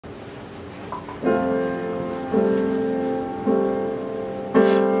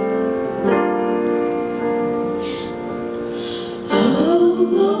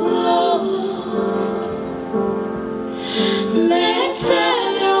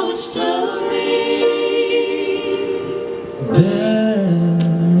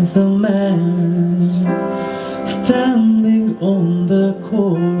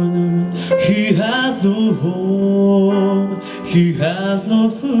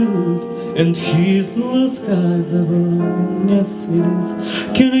look and his blue skies above. Yes, it is.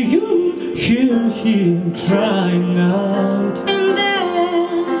 Can you hear him crying out? And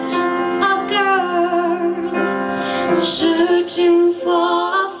there's a girl searching for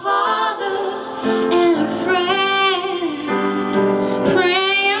a father and a friend,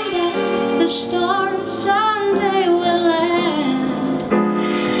 praying that the story someday will end.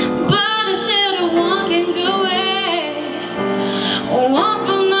 But instead of walking away,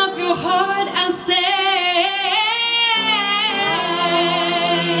 open up your heart and say,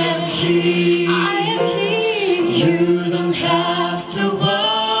 I am here. You don't have to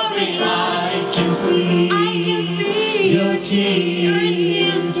worry, I can see your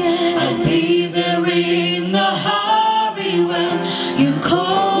tears. I'll be there in a hurry when you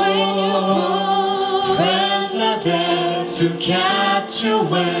call. Friends are there to catch you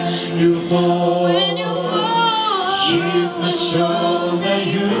when you fall. Here's my shoulder,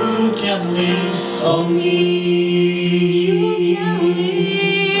 you can lean on me.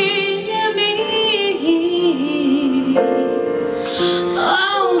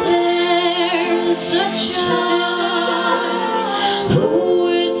 Oh, there's a child who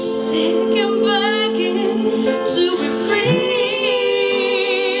is sinking, begging to be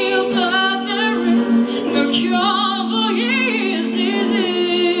free, but there is no cure for his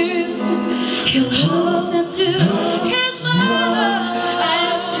disease. He looks up to his mother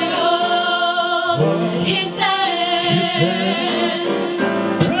as she holds his hand.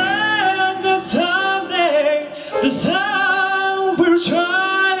 Pray that someday the sun will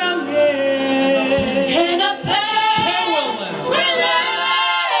shine again. And a pain will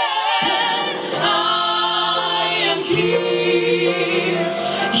end. I am here.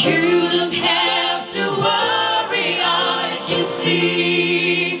 You don't have to worry. I can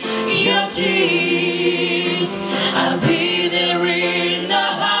see your tears. I'll be there in a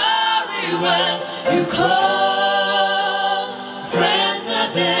hurry when you call. Friends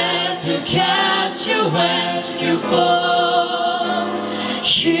are there to catch you when you fall.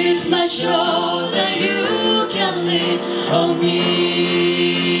 Here's my shoulder, you can lean on me.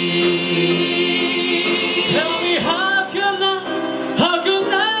 Tell me how can I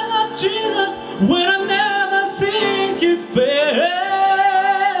love Jesus when I never see his face?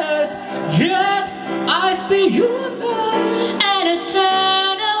 Yet I see you die. And I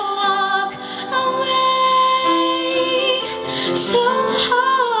turn and walk away. So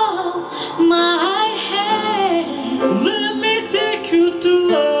hold my hand. Let me take you to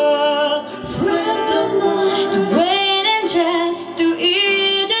a friend of mine. To wait and just to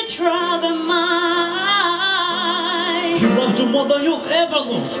ease the trouble mind. He loved you more than you'll ever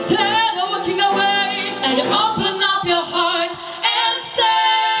know. Instead of walking away and open up your heart and say,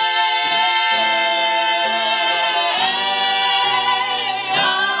 I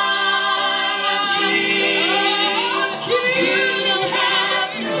am here. You don't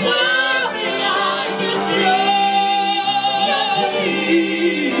have to worry. I can see your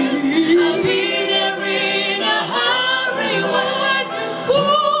tears. I'll be there in a hurry when you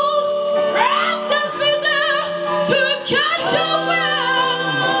call. Friends has been there to catch you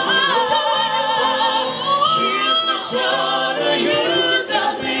when you fall. Here's my shoulder, you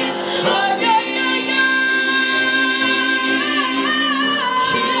got me.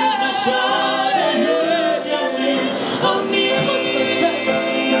 Here's my shoulder, you got me. On me,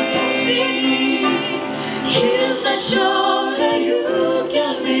 here's my shoulder, you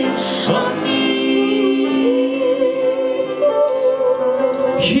got me. On me.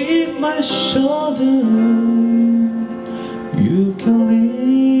 Here's my shoulder. You can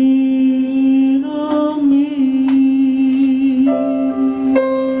lean on me.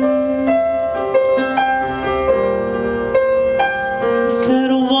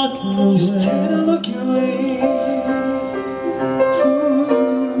 Instead of walking away,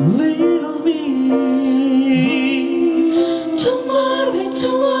 lean on me. Don't worry,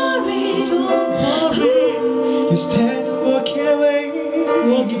 don't worry, don't worry. Instead of walking away,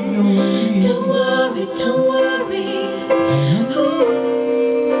 Don't worry, don't worry.